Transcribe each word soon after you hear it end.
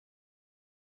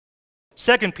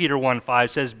2 Peter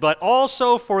 1:5 says, "But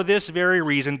also for this very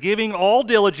reason, giving all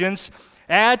diligence,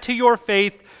 add to your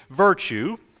faith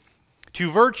virtue, to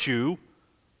virtue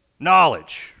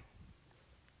knowledge."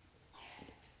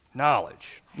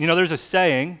 Knowledge. You know, there's a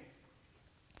saying,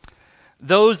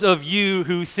 those of you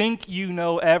who think you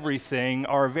know everything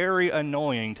are very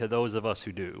annoying to those of us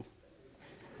who do.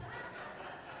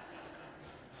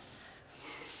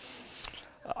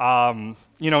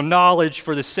 Knowledge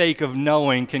for the sake of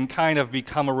knowing can kind of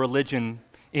become a religion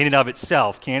in and of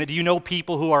itself, can it? Do you know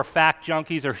people who are fact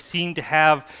junkies or seem to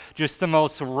have just the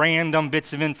most random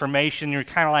bits of information? You're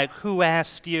kind of like, who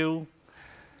asked you?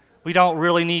 We don't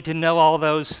really need to know all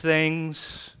those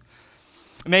things.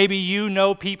 Maybe you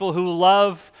know people who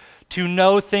love to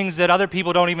know things that other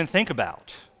people don't even think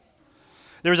about.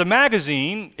 There's a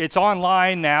magazine, it's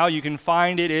online now, you can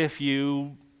find it if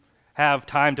you have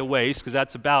time to waste, because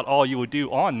that's about all you would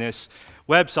do on this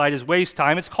website is waste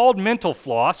time. It's called Mental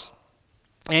Floss,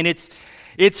 and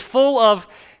it's full of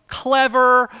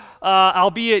clever,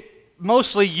 albeit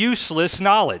mostly useless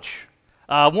knowledge.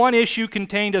 One issue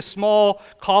contained a small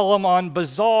column on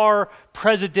bizarre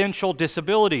presidential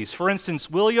disabilities. For instance,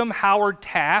 William Howard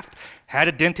Taft had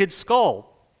a dented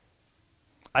skull.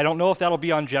 I don't know if that'll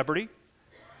be on Jeopardy,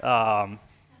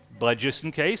 but just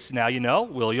in case, now you know,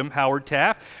 William Howard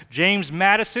Taft. James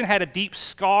Madison had a deep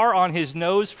scar on his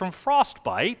nose from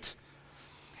frostbite.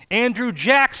 Andrew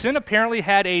Jackson apparently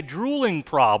had a drooling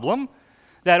problem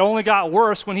that only got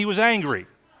worse when he was angry.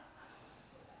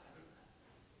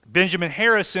 Benjamin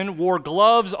Harrison wore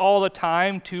gloves all the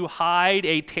time to hide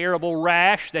a terrible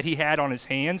rash that he had on his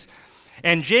hands.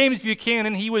 And James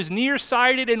Buchanan, he was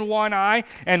nearsighted in one eye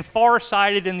and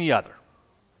farsighted in the other.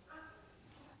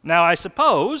 Now, I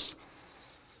suppose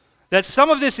that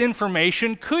some of this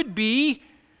information could be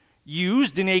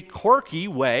used in a quirky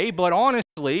way, but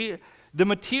honestly, the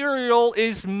material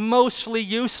is mostly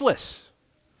useless.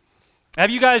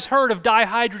 Have you guys heard of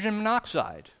dihydrogen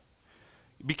monoxide?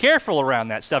 Be careful around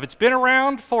that stuff. It's been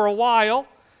around for a while,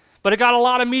 but it got a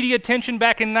lot of media attention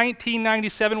back in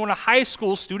 1997 when a high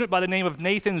school student by the name of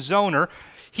Nathan Zoner,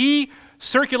 he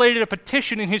circulated a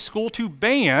petition in his school to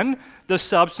ban the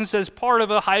substance as part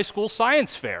of a high school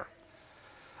science fair.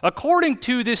 According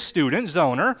to this student,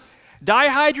 Zoner,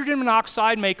 dihydrogen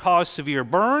monoxide may cause severe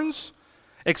burns,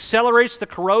 accelerates the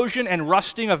corrosion and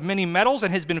rusting of many metals,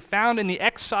 and has been found in the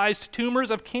excised tumors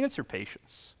of cancer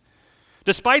patients.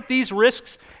 Despite these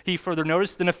risks, he further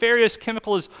noticed, the nefarious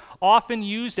chemical is often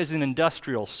used as an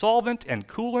industrial solvent and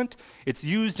coolant. It's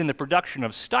used in the production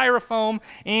of styrofoam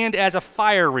and as a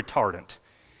fire retardant.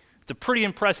 It's a pretty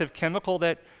impressive chemical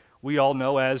that we all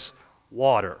know as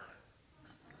water.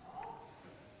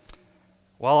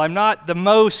 While I'm not the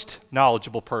most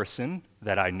knowledgeable person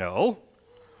that I know,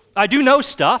 I do know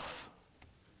stuff.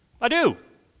 I do.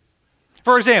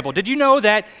 For example, did you know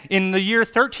that in the year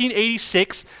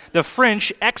 1386, the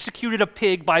French executed a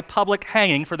pig by public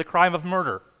hanging for the crime of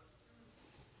murder?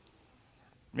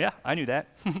 Yeah, I knew that.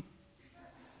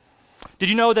 Did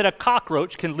you know that a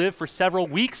cockroach can live for several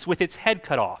weeks with its head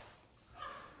cut off?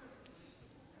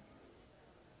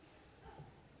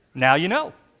 Now you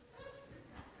know.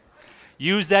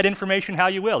 Use that information how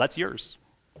you will. That's yours.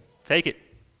 Take it.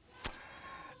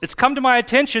 It's come to my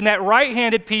attention that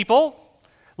right-handed people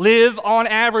live on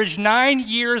average 9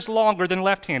 years longer than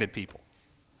left-handed people.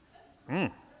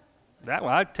 That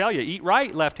one, I tell you, eat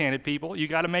right, left-handed people. You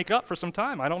got to make up for some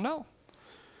time. I don't know.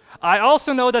 I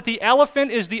also know that the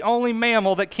elephant is the only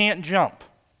mammal that can't jump.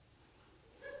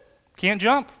 Can't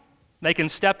jump. They can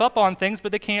step up on things,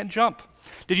 but they can't jump.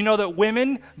 Did you know that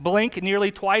women blink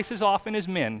nearly twice as often as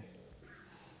men?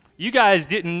 You guys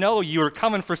didn't know you were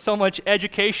coming for so much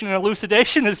education and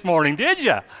elucidation this morning, did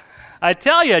you? I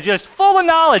tell you, just full of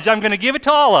knowledge. I'm going to give it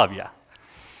to all of you.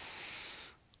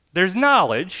 There's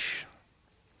knowledge,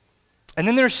 and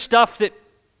then there's stuff that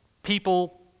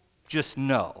people just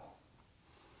know.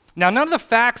 Now, none of the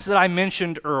facts that I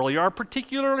mentioned earlier are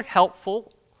particularly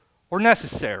helpful or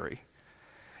necessary.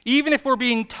 Even if we're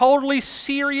being totally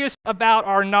serious about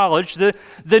our knowledge, the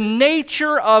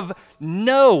nature of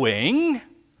knowing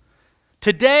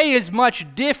today is much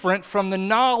different from the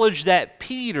knowledge that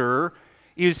Peter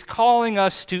is calling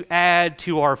us to add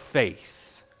to our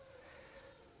faith.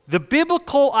 The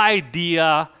biblical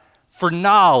idea for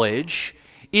knowledge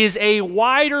is a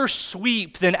wider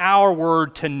sweep than our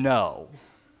word to know.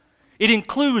 It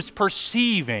includes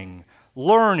perceiving,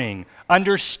 learning,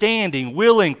 understanding,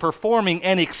 willing, performing,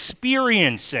 and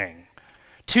experiencing.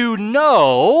 To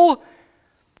know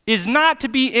is not to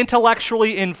be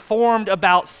intellectually informed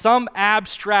about some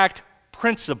abstract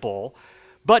principle,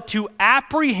 but to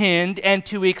apprehend and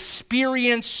to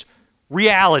experience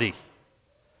reality.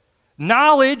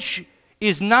 Knowledge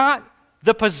is not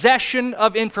the possession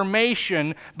of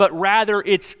information, but rather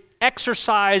its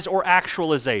exercise or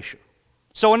actualization.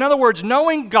 So in other words,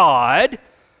 knowing God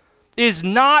is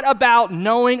not about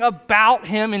knowing about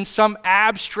Him in some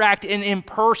abstract and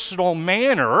impersonal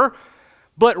manner,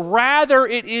 but rather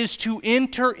it is to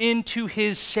enter into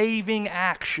His saving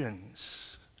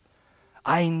actions.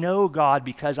 I know God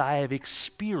because I have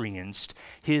experienced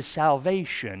His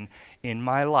salvation in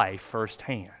my life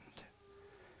firsthand.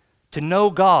 To know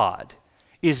God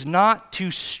is not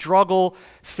to struggle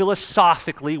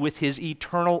philosophically with His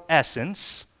eternal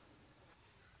essence,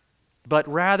 but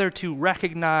rather to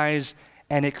recognize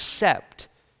and accept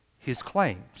His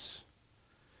claims.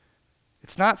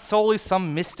 It's not solely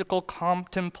some mystical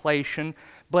contemplation,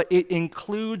 but it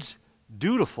includes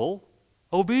dutiful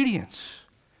obedience.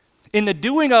 In the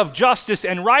doing of justice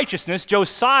and righteousness,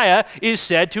 Josiah is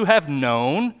said to have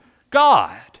known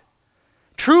God.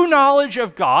 True knowledge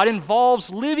of God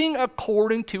involves living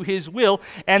according to His will,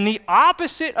 and the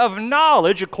opposite of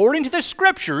knowledge, according to the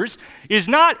Scriptures, is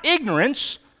not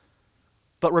ignorance,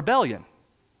 but rebellion.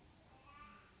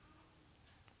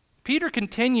 Peter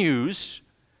continues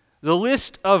the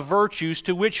list of virtues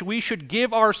to which we should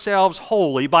give ourselves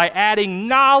wholly by adding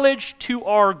knowledge to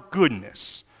our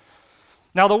goodness.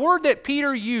 Now, the word that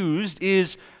Peter used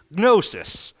is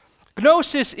gnosis.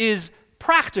 Gnosis is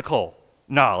practical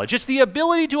knowledge. It's the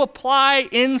ability to apply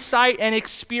insight and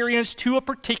experience to a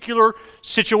particular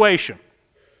situation.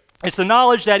 It's the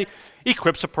knowledge that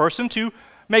equips a person to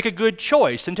make a good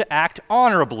choice and to act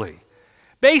honorably.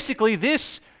 Basically,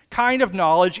 this kind of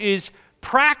knowledge is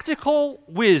practical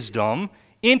wisdom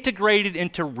integrated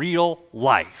into real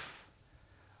life.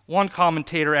 One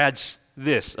commentator adds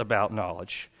this about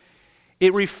knowledge.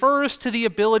 It refers to the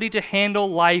ability to handle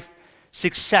life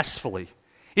successfully.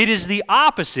 It is the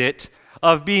opposite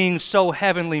of being so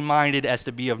heavenly minded as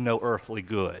to be of no earthly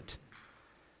good.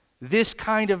 This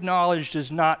kind of knowledge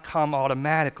does not come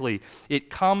automatically. It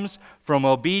comes from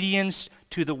obedience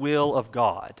to the will of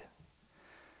God.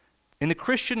 In the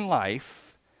Christian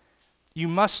life, you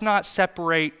must not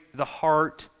separate the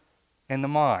heart and the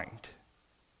mind,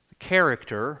 the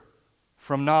character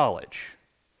from knowledge.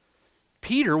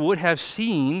 Peter would have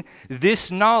seen this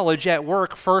knowledge at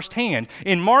work firsthand.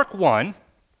 In Mark 1,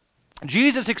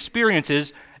 Jesus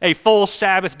experiences a full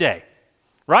Sabbath day,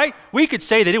 right? We could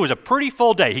say that it was a pretty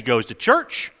full day. He goes to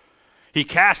church. He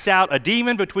casts out a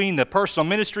demon between the personal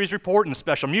ministries report and the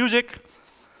special music.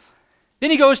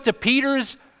 Then he goes to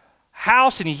Peter's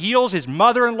house and he heals his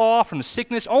mother-in-law from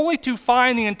sickness, only to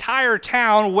find the entire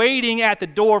town waiting at the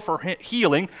door for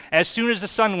healing as soon as the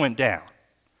sun went down.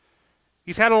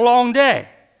 He's had a long day.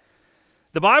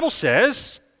 The Bible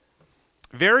says,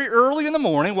 very early in the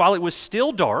morning, while it was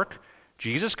still dark,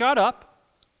 Jesus got up,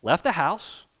 left the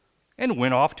house, and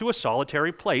went off to a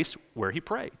solitary place where he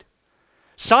prayed.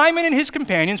 Simon and his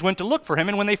companions went to look for him,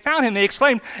 and when they found him, they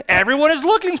exclaimed, "Everyone is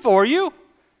looking for you."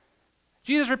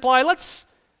 Jesus replied, let's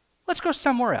go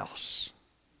somewhere else,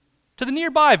 to the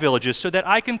nearby villages, so that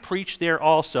I can preach there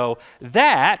also.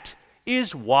 That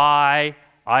is why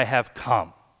I have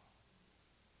come.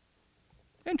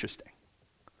 Interesting.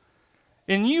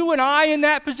 And you and I in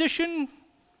that position,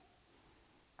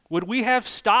 would we have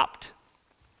stopped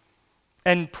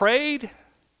and prayed?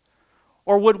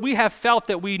 Or would we have felt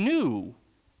that we knew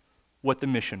what the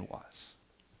mission was?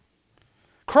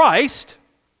 Christ,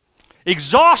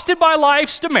 exhausted by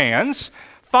life's demands,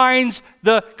 finds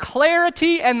the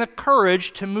clarity and the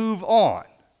courage to move on,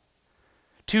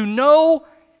 to know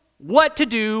what to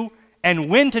do and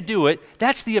when to do it.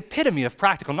 That's the epitome of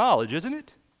practical knowledge, isn't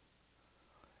it?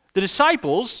 The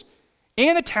disciples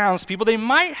and the townspeople, they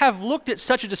might have looked at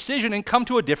such a decision and come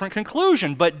to a different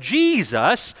conclusion, but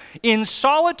Jesus, in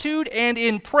solitude and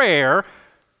in prayer,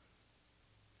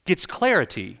 gets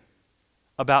clarity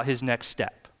about his next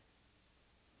step.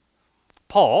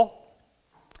 Paul,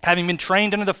 having been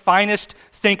trained under the finest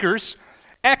thinkers,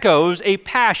 echoes a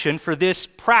passion for this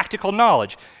practical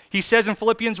knowledge. He says in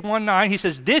Philippians 1:9, he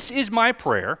says, "This is my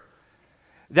prayer,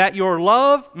 that your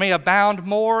love may abound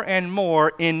more and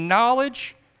more in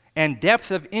knowledge and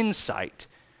depth of insight,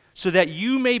 so that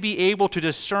you may be able to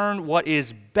discern what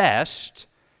is best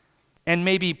and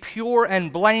may be pure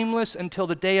and blameless until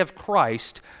the day of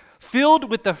Christ, filled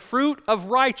with the fruit of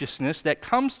righteousness that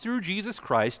comes through Jesus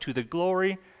Christ to the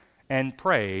glory and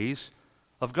praise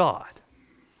of God."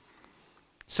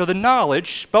 So the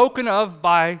knowledge spoken of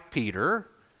by Peter,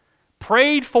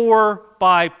 prayed for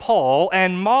by Paul,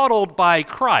 and modeled by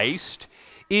Christ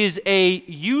is a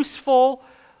useful,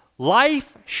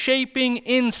 life-shaping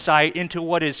insight into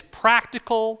what is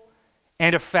practical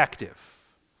and effective.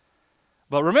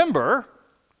 But remember,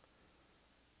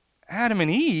 Adam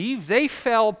and Eve, they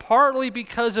fell partly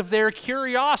because of their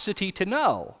curiosity to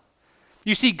know.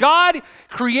 You see, God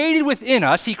created within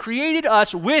us, He created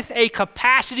us with a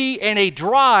capacity and a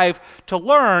drive to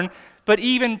learn, but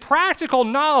even practical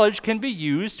knowledge can be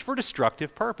used for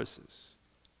destructive purposes.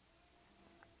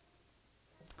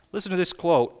 Listen to this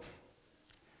quote.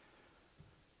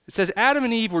 It says, Adam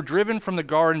and Eve were driven from the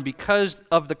garden because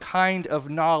of the kind of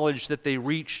knowledge that they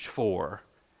reached for,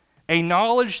 a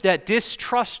knowledge that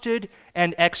distrusted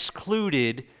and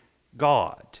excluded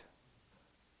God.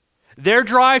 Their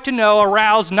drive to know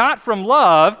aroused not from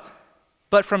love,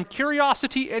 but from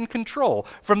curiosity and control,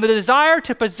 from the desire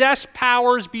to possess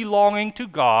powers belonging to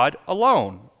God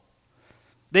alone.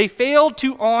 They failed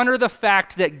to honor the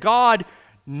fact that God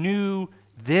knew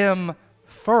them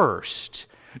first,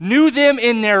 knew them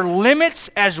in their limits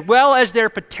as well as their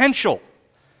potential.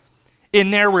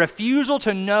 In their refusal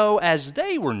to know as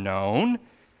they were known,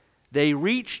 they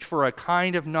reached for a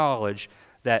kind of knowledge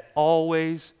that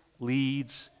always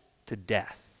leads to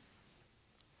death.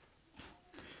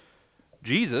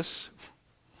 Jesus,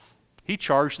 He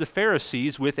charged the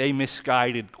Pharisees with a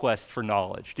misguided quest for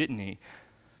knowledge, didn't He?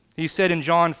 He said in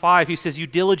John 5, He says, you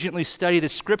diligently study the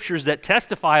scriptures that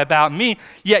testify about me,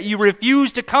 yet you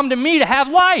refuse to come to me to have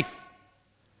life.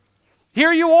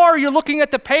 Here you are, you're looking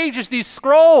at the pages, these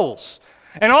scrolls,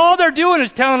 and all they're doing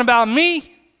is telling about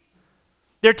me.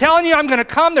 They're telling you I'm going to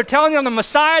come, they're telling you I'm the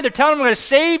Messiah, they're telling you I'm going to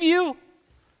save you.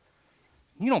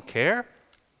 You don't care.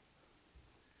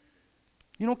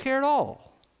 You don't care at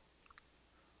all.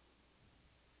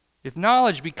 If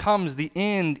knowledge becomes the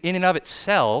end in and of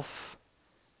itself,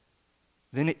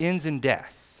 then it ends in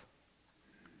death.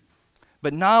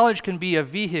 But knowledge can be a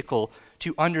vehicle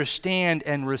to understand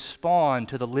and respond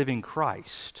to the living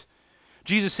Christ.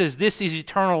 Jesus says, this is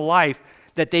eternal life,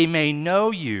 that they may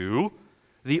know you,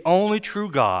 the only true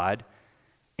God,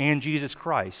 and Jesus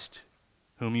Christ,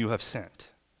 whom you have sent.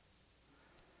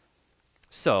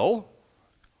 So,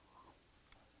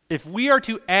 if we are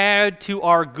to add to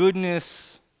our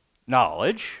goodness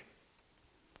knowledge,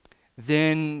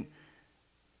 then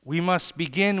we must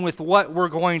begin with what we're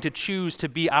going to choose to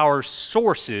be our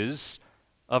sources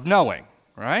of knowing,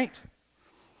 right?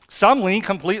 Some lean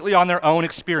completely on their own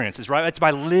experiences, right? It's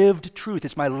my lived truth.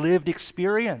 It's my lived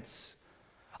experience.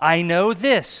 I know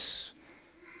this.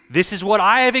 This is what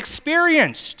I have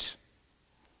experienced.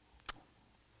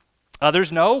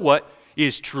 Others know what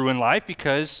is true in life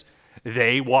because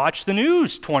they watch the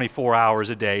news 24 hours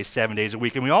a day, 7 days a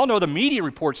week. And we all know the media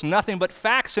reports nothing but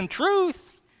facts and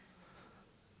truth.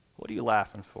 What are you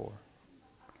laughing for?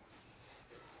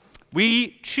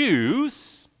 We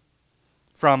choose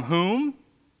from whom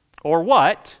or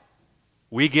what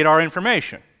we get our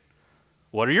information.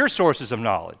 What are your sources of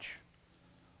knowledge?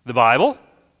 The Bible,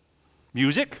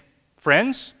 music,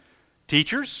 friends,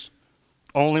 teachers,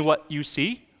 only what you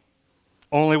see,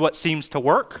 only what seems to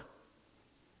work,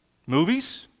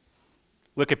 movies,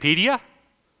 Wikipedia,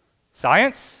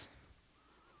 science,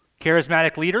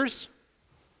 charismatic leaders,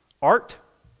 art,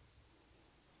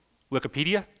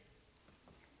 Wikipedia,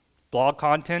 blog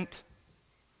content.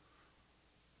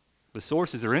 The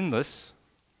sources are endless.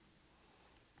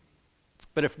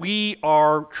 But if we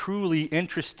are truly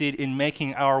interested in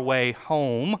making our way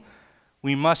home,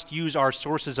 we must use our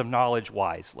sources of knowledge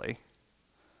wisely.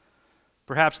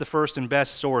 Perhaps the first and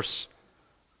best source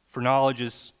for knowledge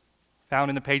is found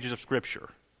in the pages of Scripture.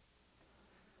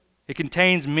 It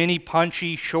contains many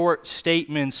punchy, short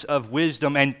statements of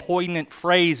wisdom and poignant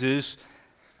phrases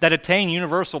that attain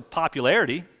universal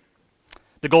popularity.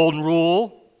 The Golden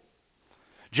Rule,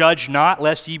 judge not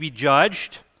lest ye be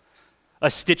judged, a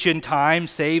stitch in time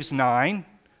saves 9.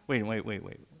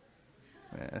 Wait.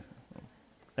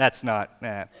 That's not,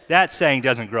 that saying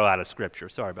doesn't grow out of Scripture.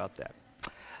 Sorry about that.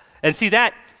 And see,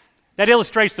 that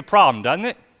illustrates the problem, doesn't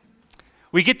it?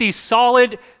 We get these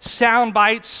solid sound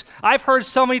bites. I've heard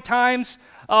so many times,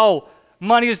 oh,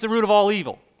 money is the root of all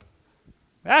evil.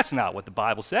 That's not what the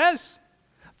Bible says.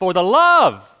 For the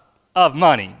love of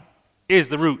money is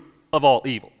the root of all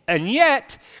evil. And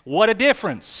yet, what a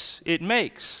difference it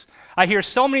makes. I hear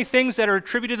so many things that are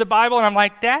attributed to the Bible, and I'm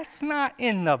like, that's not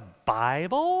in the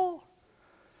Bible.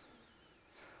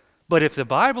 But if the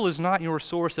Bible is not your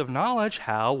source of knowledge,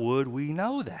 how would we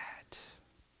know that?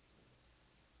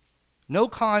 No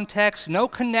context, no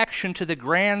connection to the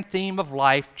grand theme of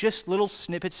life, just little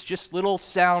snippets, just little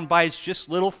sound bites, just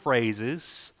little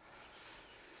phrases.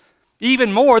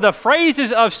 Even more, the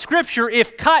phrases of Scripture,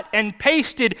 if cut and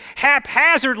pasted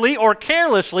haphazardly or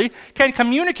carelessly, can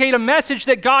communicate a message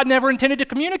that God never intended to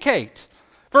communicate.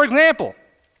 For example,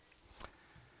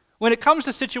 when it comes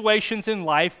to situations in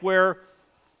life where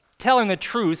telling the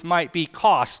truth might be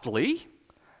costly,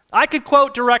 I could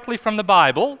quote directly from the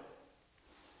Bible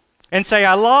and say,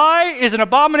 a lie is an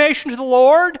abomination to the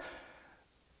Lord, ...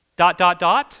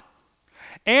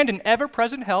 and an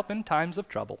ever-present help in times of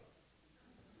trouble.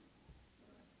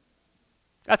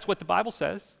 That's what the Bible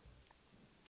says.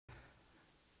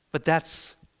 But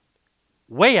that's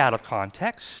way out of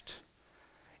context,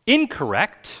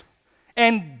 incorrect,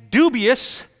 and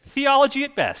dubious theology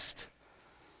at best.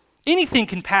 Anything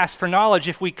can pass for knowledge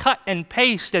if we cut and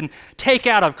paste and take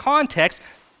out of context.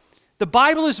 The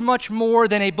Bible is much more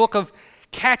than a book of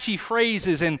catchy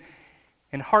phrases and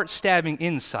heart-stabbing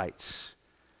insights.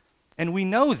 And we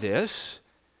know this,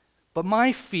 but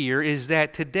my fear is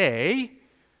that today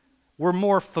we're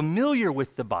more familiar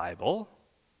with the Bible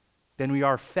than we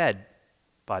are fed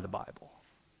by the Bible.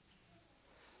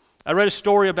 I read a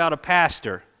story about a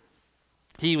pastor.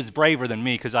 He was braver than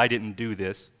me because I didn't do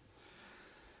this.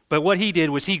 But what he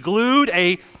did was he glued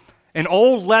an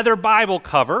old leather Bible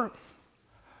cover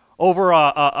over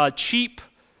a cheap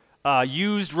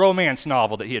used romance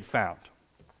novel that he had found.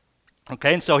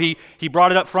 Okay, and so he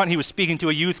brought it up front. He was speaking to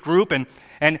a youth group,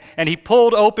 and he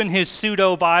pulled open his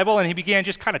pseudo Bible, and he began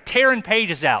just kind of tearing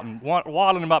pages out and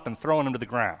wadding them up and throwing them to the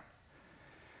ground.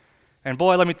 And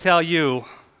boy, let me tell you,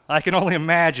 I can only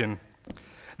imagine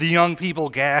the young people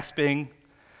gasping,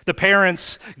 the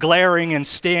parents glaring and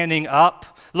standing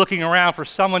up, looking around for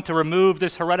someone to remove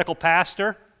this heretical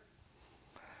pastor.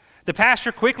 The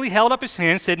pastor quickly held up his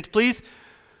hand and said,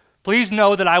 please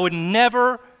know that I would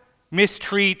never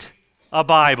mistreat a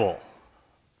Bible.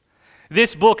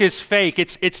 This book is fake.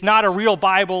 It's not a real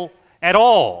Bible at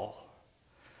all.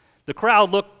 The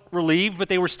crowd looked relieved, but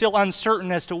they were still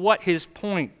uncertain as to what his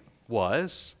point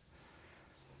was.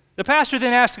 The pastor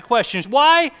then asked the questions,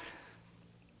 why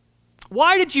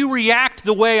did you react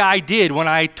the way I did when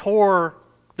I tore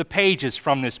the pages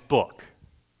from this book?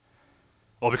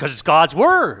 Well, because it's God's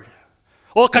Word.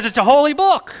 Well, because it's a holy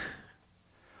book.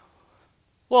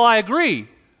 Well, I agree,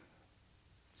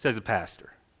 says the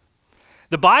pastor.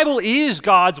 The Bible is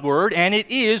God's Word, and it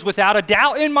is, without a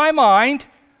doubt in my mind,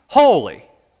 holy.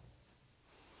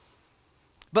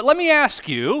 But let me ask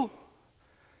you,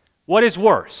 what is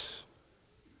worse?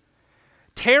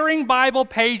 Tearing Bible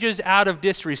pages out of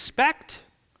disrespect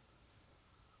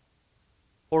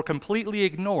or completely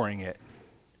ignoring it,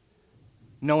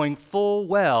 knowing full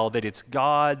well that it's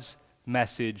God's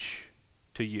message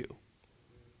to you?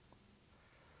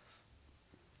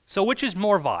 So which is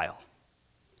more vile?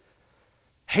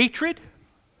 Hatred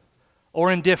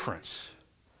or indifference?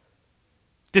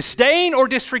 Disdain or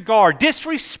disregard?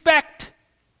 Disrespect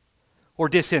or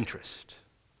disinterest?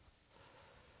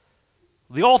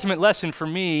 The ultimate lesson for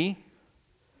me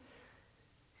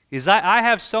is that I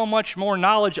have so much more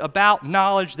knowledge about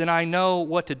knowledge than I know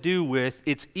what to do with.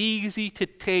 It's easy to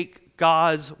take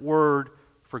God's Word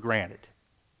for granted.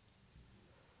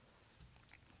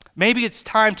 Maybe it's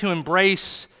time to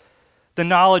embrace the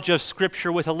knowledge of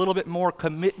Scripture with a little bit more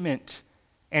commitment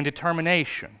and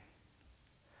determination.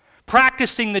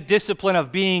 Practicing the discipline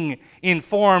of being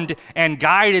informed and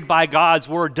guided by God's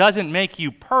Word doesn't make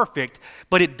you perfect,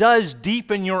 but it does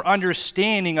deepen your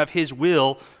understanding of His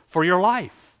will for your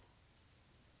life.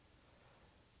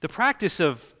 The practice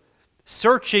of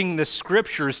searching the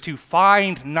Scriptures to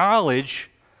find knowledge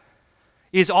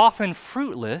is often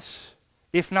fruitless,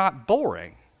 if not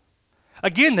boring.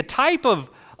 Again, the type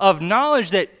of knowledge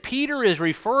that Peter is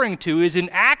referring to is an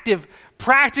active,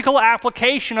 practical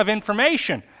application of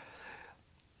information.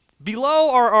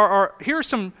 Below here are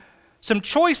some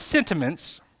choice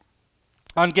sentiments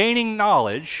on gaining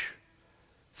knowledge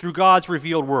through God's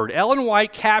revealed Word. Ellen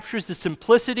White captures the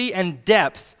simplicity and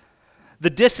depth,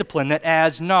 the discipline that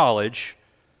adds knowledge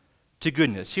to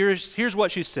goodness. Here's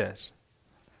what she says.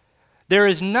 There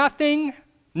is nothing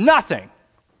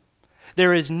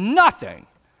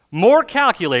more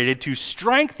calculated to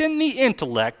strengthen the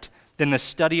intellect than the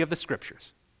study of the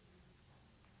Scriptures.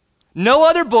 No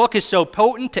other book is so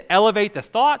potent to elevate the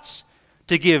thoughts,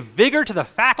 to give vigor to the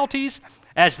faculties,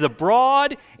 as the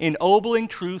broad, ennobling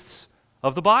truths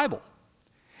of the Bible.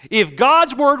 If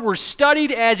God's Word were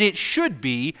studied as it should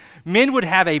be, men would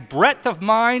have a breadth of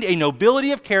mind, a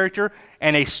nobility of character,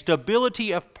 and a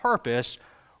stability of purpose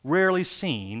rarely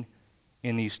seen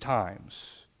in these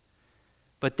times.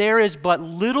 But there is but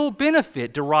little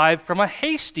benefit derived from a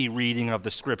hasty reading of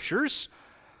the Scriptures.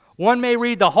 One may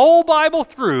read the whole Bible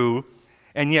through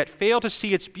and yet fail to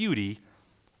see its beauty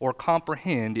or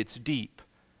comprehend its deep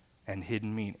and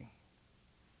hidden meaning.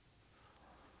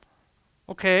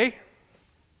 Okay,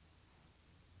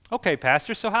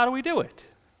 Pastor, so how do we do it?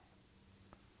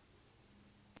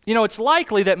 It's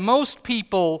likely that most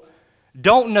people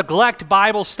don't neglect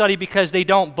Bible study because they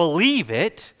don't believe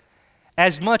it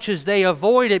as much as they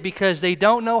avoid it because they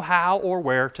don't know how or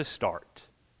where to start.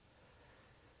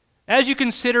 As you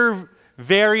consider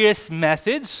various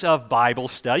methods of Bible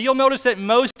study, you'll notice that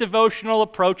most devotional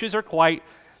approaches are quite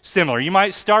similar. You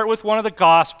might start with one of the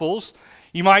Gospels.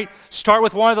 You might start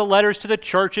with one of the letters to the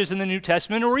churches in the New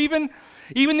Testament, or even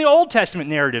the Old Testament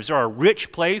narratives are a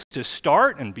rich place to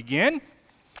start and begin.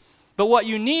 But what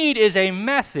you need is a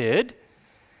method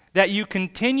that you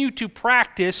continue to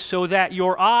practice so that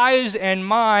your eyes and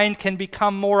mind can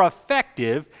become more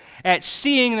effective at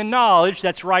seeing the knowledge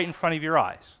that's right in front of your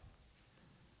eyes.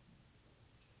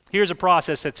 Here's a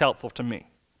process that's helpful to me.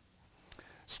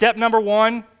 Step number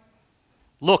 1,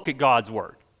 look at God's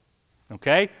Word.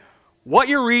 Okay? What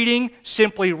you're reading,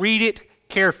 simply read it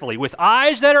carefully. With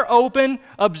eyes that are open,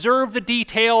 observe the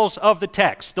details of the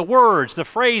text, the words, the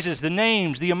phrases, the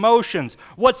names, the emotions,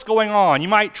 what's going on. You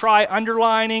might try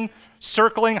underlining,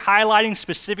 circling, highlighting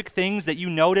specific things that you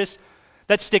notice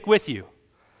that stick with you.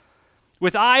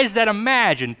 With eyes that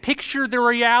imagine, picture the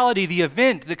reality, the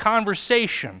event, the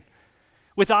conversation.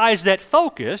 With eyes that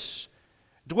focus,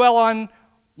 dwell on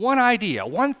one idea,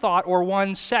 one thought, or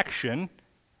one section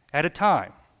at a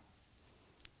time.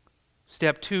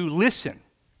 Step 2, listen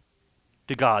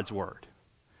to God's Word.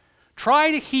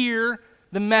 Try to hear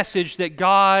the message that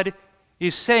God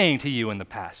is saying to you in the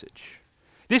passage.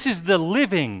 This is the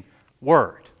living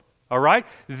Word, all right?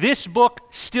 This book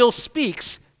still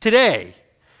speaks today.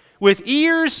 With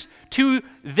ears to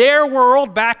their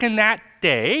world back in that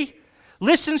day,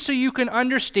 listen so you can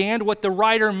understand what the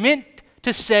writer meant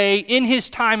to say in his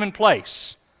time and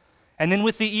place. And then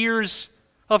with the ears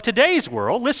of today's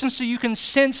world, listen so you can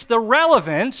sense the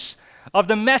relevance of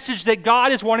the message that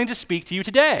God is wanting to speak to you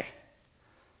today.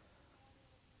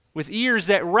 With ears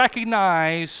that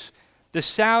recognize the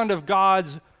sound of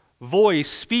God's voice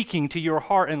speaking to your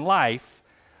heart and life,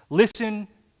 listen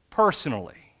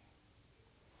personally.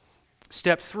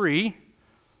 Step 3,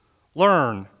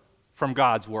 learn from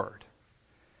God's Word.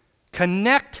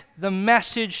 Connect the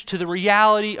message to the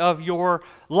reality of your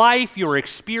life, your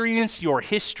experience, your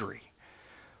history.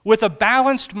 With a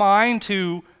balanced mind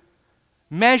to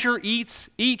measure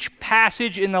each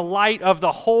passage in the light of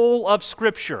the whole of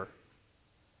Scripture.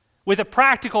 With a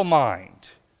practical mind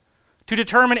to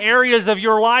determine areas of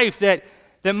your life that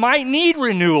might need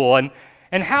renewal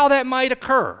and how that might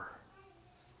occur.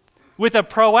 With a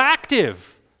proactive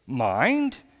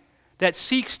mind that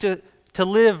seeks to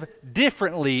live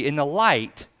differently in the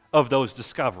light of those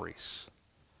discoveries.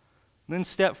 And then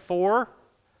step 4,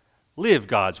 live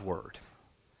God's Word.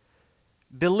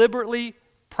 Deliberately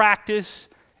practice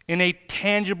in a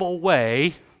tangible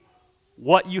way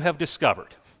what you have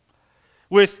discovered,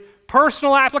 with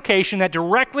personal application that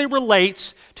directly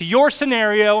relates to your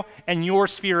scenario and your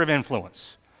sphere of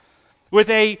influence, with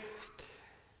a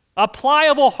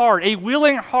pliable heart, a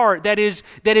willing heart that is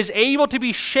able to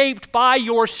be shaped by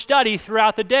your study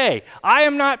throughout the day. I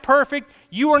am not perfect,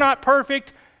 you are not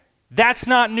perfect, that's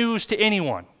not news to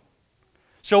anyone.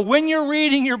 So when you're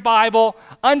reading your Bible,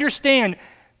 understand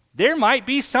there might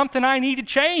be something I need to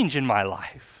change in my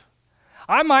life.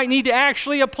 I might need to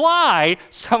actually apply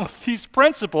some of these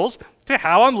principles to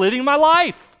how I'm living my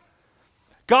life.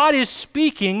 God is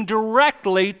speaking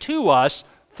directly to us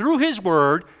through His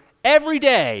Word every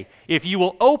day. If you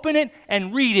will open it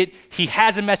and read it, He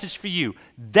has a message for you.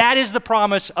 That is the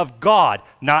promise of God,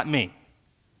 not me.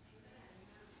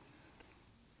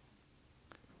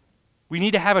 We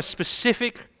need to have a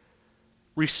specific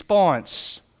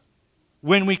response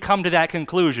when we come to that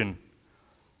conclusion.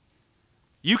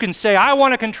 You can say, I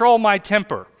want to control my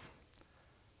temper.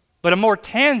 But a more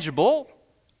tangible,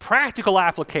 practical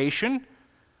application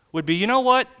would be, you know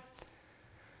what?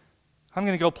 I'm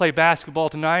going to go play basketball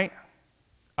tonight.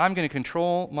 I'm going to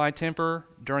control my temper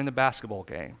during the basketball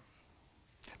game.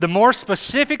 The more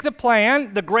specific the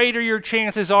plan, the greater your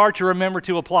chances are to remember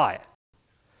to apply it.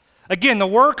 Again, the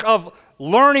work of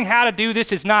learning how to do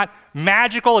this is not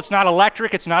magical, it's not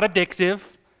electric, it's not addictive.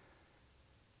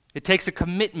 It takes a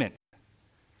commitment.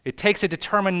 It takes a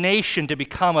determination to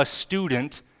become a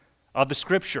student of the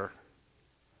Scripture.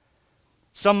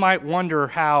 Some might wonder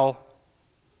how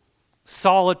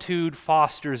solitude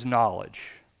fosters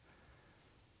knowledge.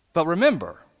 But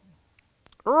remember,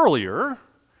 earlier,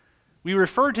 we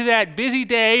referred to that busy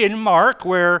day in Mark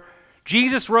where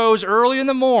Jesus rose early in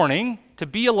the morning to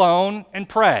be alone and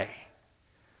pray.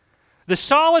 The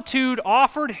solitude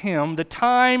offered him the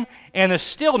time and the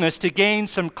stillness to gain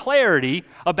some clarity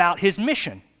about his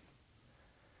mission.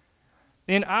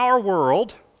 In our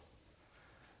world,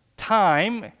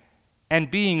 time and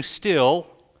being still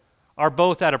are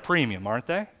both at a premium, aren't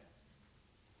they?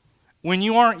 When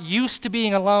you aren't used to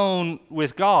being alone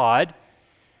with God,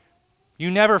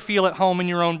 you never feel at home in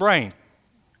your own brain.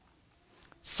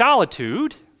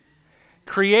 Solitude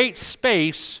creates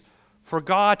space for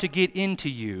God to get into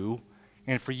you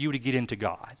and for you to get into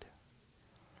God.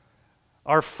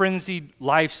 Our frenzied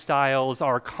lifestyles,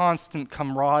 our constant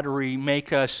camaraderie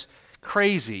make us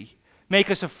crazy, make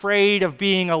us afraid of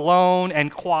being alone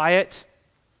and quiet.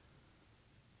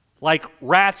 Like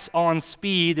rats on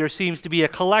speed, there seems to be a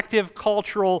collective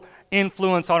cultural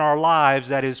influence on our lives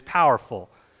that is powerful.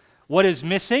 What is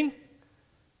missing?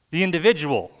 The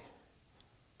individual,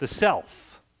 the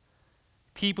self.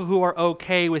 People who are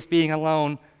okay with being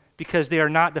alone because they are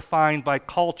not defined by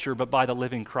culture but by the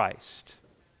living Christ.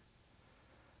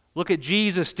 Look at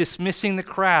Jesus dismissing the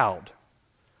crowd,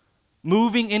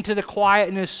 moving into the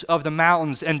quietness of the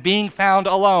mountains and being found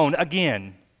alone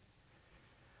again.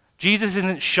 Jesus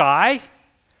isn't shy,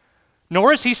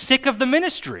 nor is he sick of the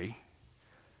ministry.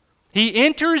 He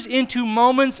enters into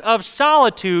moments of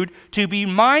solitude to be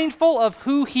mindful of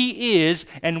who he is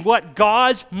and what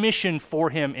God's mission for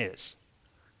him is.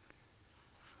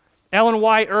 Ellen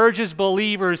White urges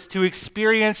believers to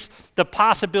experience the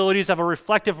possibilities of a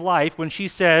reflective life when she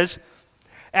says,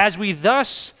 "As we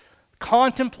thus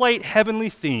contemplate heavenly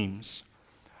themes,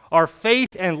 our faith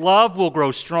and love will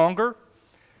grow stronger,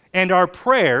 and our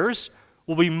prayers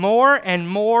will be more and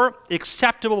more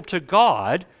acceptable to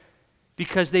God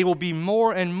because they will be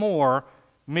more and more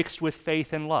mixed with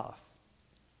faith and love.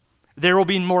 There will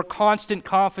be more constant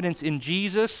confidence in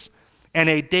Jesus and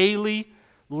a daily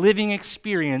living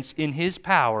experience in his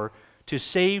power to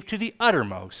save to the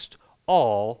uttermost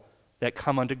all that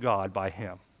come unto God by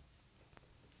him."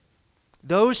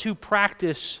 Those who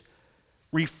practice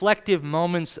reflective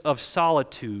moments of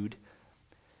solitude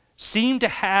seem to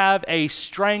have a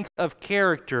strength of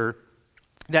character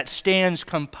that stands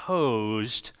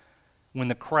composed when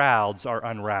the crowds are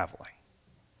unraveling.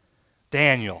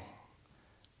 Daniel,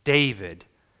 David,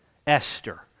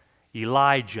 Esther,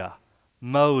 Elijah,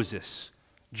 Moses,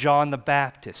 John the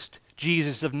Baptist,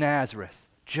 Jesus of Nazareth,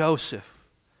 Joseph.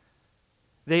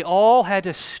 They all had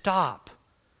to stop,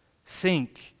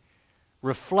 think,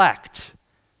 reflect,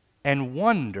 and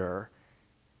wonder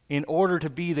in order to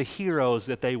be the heroes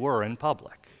that they were in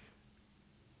public.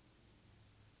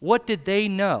 What did they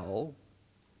know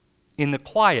in the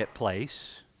quiet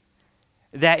place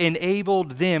that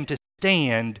enabled them to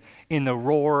stand in the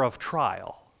roar of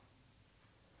trial?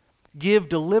 Give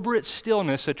deliberate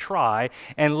stillness a try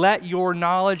and let your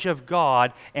knowledge of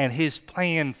God and his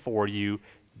plan for you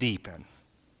deepen.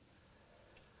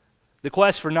 The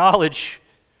quest for knowledge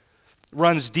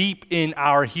runs deep in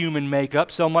our human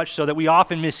makeup, so much so that we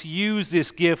often misuse this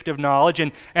gift of knowledge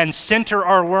and center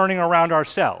our learning around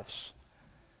ourselves.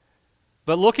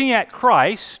 But looking at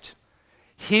Christ,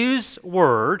 his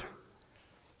word,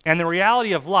 and the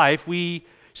reality of life, we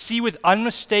see with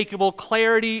unmistakable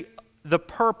clarity the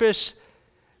purpose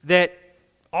that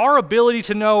our ability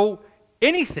to know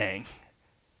anything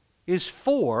is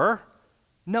for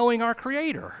knowing our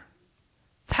Creator.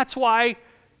 That's why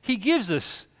he gives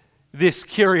us this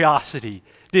curiosity,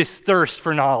 this thirst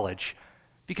for knowledge,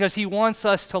 because he wants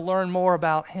us to learn more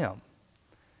about him.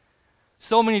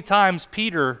 So many times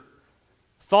Peter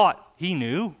thought he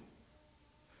knew.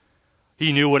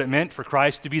 He knew what it meant for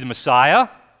Christ to be the Messiah.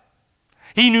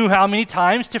 He knew how many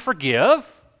times to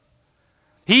forgive.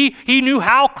 He knew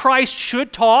how Christ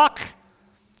should talk,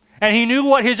 and he knew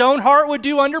what his own heart would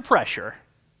do under pressure.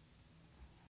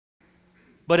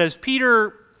 But as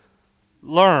Peter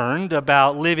learned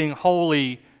about living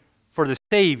holy for the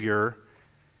Savior,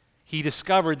 he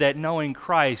discovered that knowing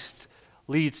Christ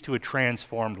leads to a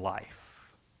transformed life.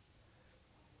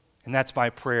 And that's my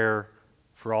prayer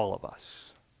for all of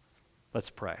us. Let's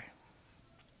pray.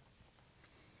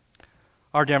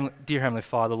 Our dear Heavenly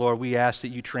Father, Lord, we ask that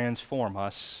you transform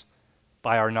us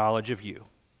by our knowledge of you.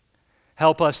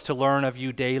 Help us to learn of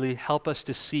you daily. Help us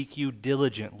to seek you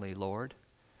diligently, Lord.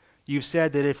 You've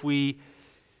said that if we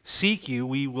seek you,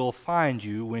 we will find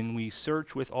you when we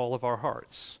search with all of our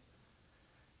hearts.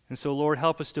 And so, Lord,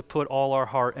 help us to put all our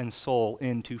heart and soul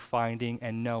into finding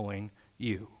and knowing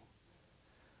you.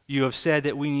 You have said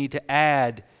that we need to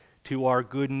add to our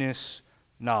goodness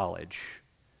knowledge.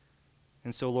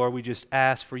 And so, Lord, we just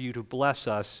ask for you to bless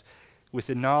us with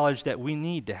the knowledge that we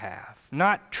need to have.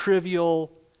 Not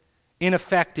trivial,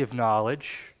 ineffective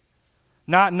knowledge,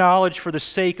 not knowledge for the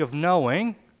sake of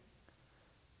knowing,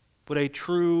 but a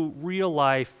true,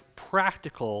 real-life,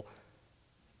 practical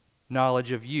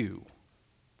knowledge of you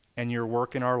and your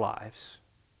work in our lives.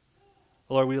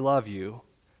 Lord, we love you.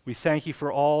 We thank you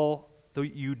for all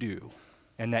that you do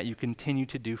and that you continue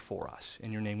to do for us.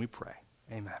 In your name we pray.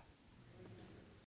 Amen.